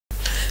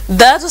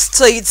Delta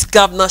State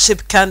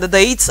Governorship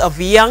Candidate of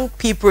Young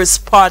People's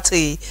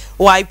Party,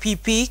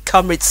 YPP,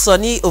 Comrade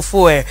Sunny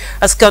Ofehe,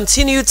 has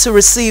continued to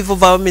receive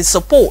overwhelming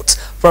support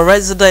from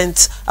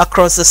residents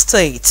across the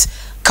state.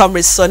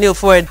 Comrade Sunny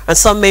Ofehe and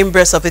some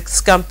members of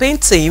his campaign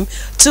team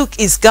took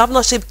his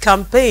governorship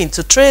campaign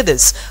to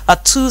traders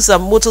at Tools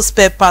and Motor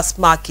Spare Parts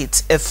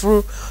Market,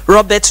 Efru,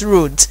 Robert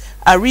Road,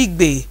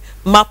 Arigbe,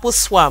 Maple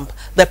Swamp,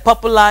 the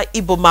popular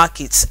Ibo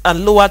Market,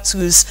 and Lower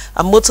Tools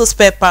and Motor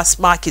Spare Parts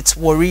Market,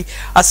 Warri,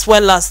 as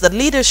well as the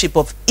leadership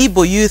of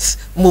Ibo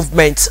Youth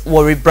Movement,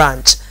 Warri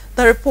Branch.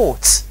 The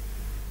report.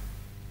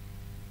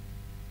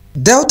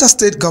 Delta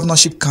State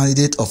Governorship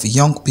Candidate of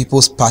Young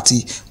People's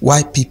Party,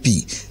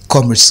 YPP,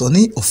 Comrade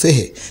Sunny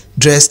Ofehe,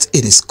 dressed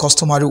in his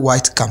customary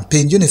white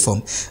campaign uniform,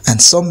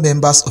 and some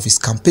members of his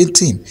campaign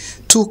team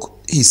took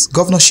his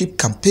governorship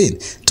campaign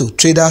to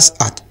traders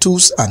at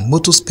Tools and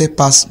Motor Spare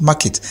Parts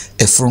Market,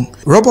 Efron,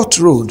 Robert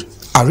Road,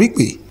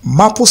 Arigbe,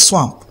 Maple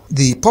Swamp,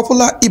 the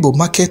popular Ibo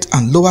Market,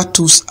 and Lower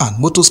Tools and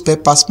Motor Spare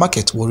Parts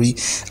Market, Warri,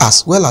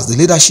 as well as the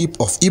leadership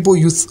of Ibo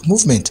Youth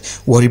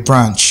Movement, Warri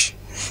Branch.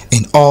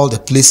 In all the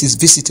places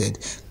visited,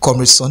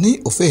 Comrade Sunny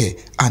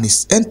Ofehe and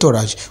his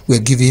entourage were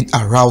given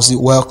a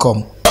rousing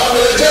welcome.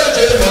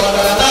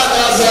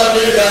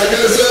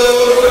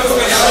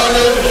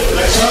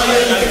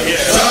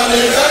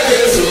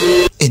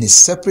 In his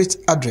separate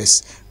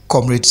address,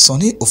 Comrade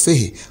Sunny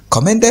Ofehe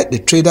commended the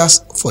traders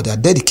for their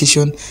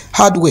dedication,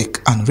 hard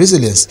work, and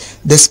resilience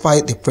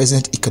despite the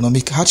present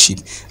economic hardship,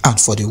 and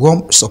for the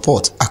warm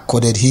support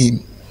accorded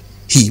him.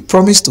 He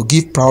promised to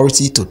give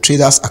priority to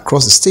traders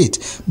across the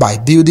state by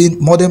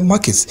building modern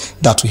markets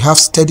that will have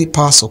steady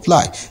power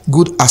supply,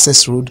 good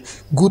access road,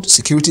 good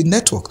security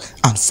network,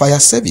 and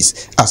fire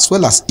service, as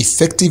well as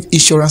effective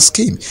insurance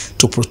scheme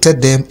to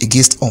protect them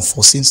against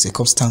unforeseen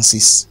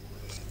circumstances.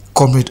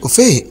 Comrade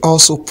Ofehe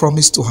also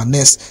promised to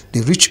harness the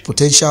rich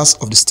potentials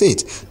of the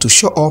state to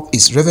shore up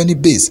its revenue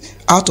base,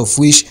 out of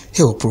which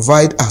he will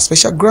provide a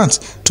special grant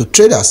to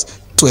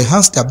traders to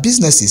enhance their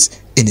businesses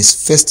in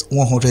his first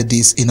 100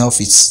 days in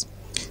office.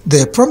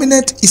 The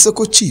prominent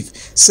Isoko chief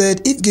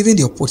said if given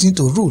the opportunity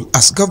to rule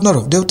as governor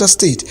of Delta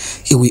State,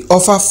 he will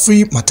offer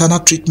free maternal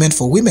treatment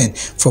for women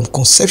from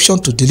conception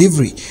to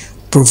delivery,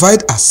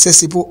 provide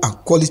accessible and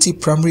quality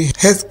primary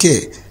health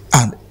care,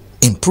 and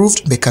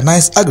improved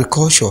mechanized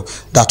agriculture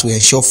that will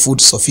ensure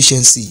food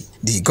sufficiency.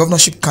 The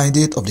governorship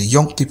candidate of the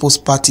Young People's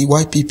Party,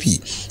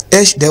 YPP,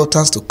 urged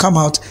Deltans to come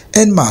out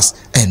en masse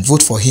and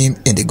vote for him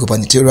in the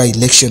gubernatorial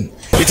election.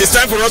 It is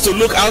time for us to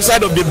look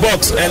outside of the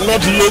box and not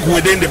look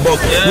within the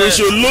box. We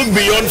should look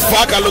beyond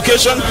FAC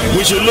allocation.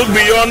 We should look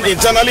beyond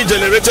internally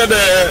generated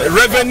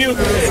revenue,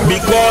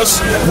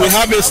 because we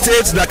have a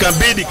state that can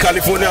be the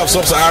California of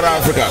Sub-Saharan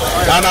Africa.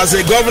 And as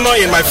a governor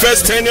in my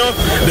first tenure,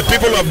 the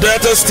people of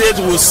Delta State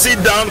will sit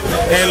down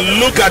and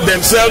look at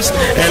themselves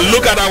and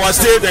look at our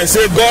state and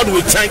say, God,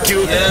 we thank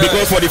you,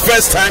 because for the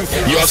first time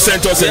you have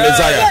sent us a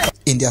Messiah.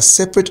 In their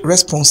separate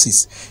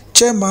responses,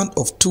 Chairman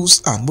of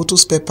Tools and Motor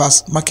Spare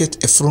Parts Market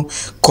Efron,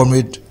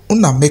 Comrade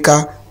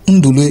Unameka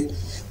Ndule,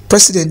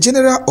 President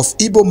General of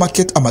Ibo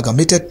Market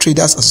Amalgamated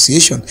Traders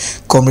Association,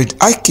 Comrade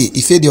Ike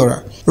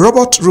Ifediora,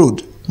 Robert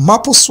Road,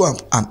 Maple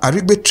Swamp, and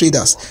Arigbe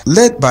Traders,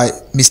 led by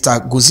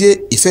Mr.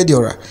 Gozie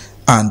Ifediora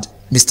and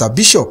Mr.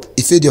 Bishop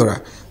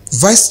Ifediora,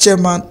 Vice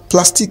Chairman,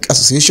 Plastic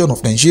Association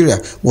of Nigeria,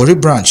 Warri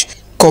Branch,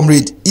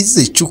 Comrade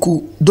Ize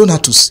Chukwu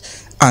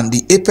Donatus, and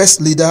the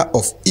APC leader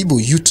of Ibo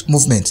Youth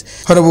Movement,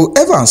 Honorable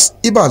Evans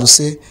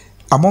Ibaluse,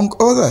 among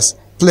others,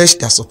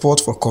 pledged their support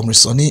for Comrade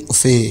Sunny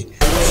Ofehe.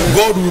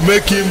 God will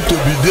make him to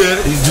be there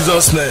in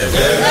Jesus' name.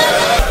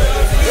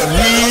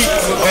 We,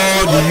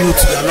 all the youth,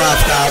 we are not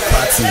after our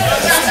party.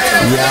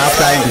 We are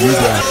after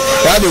individual.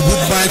 We have a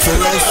good mind for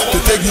us to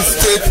take this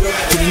state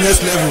to the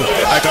next level.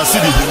 I can see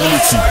the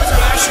humility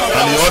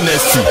and the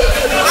honesty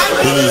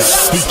in his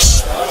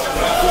speech.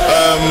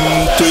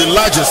 To a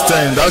large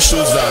extent, that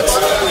shows that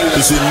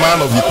he's a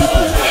man of the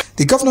people.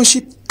 The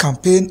governorship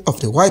campaign of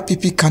the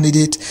YPP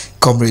candidate,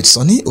 Comrade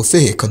Sunny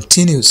Ofehe,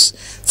 continues.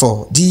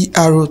 For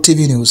DRO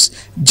TV News,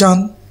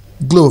 John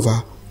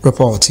Glover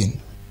reporting.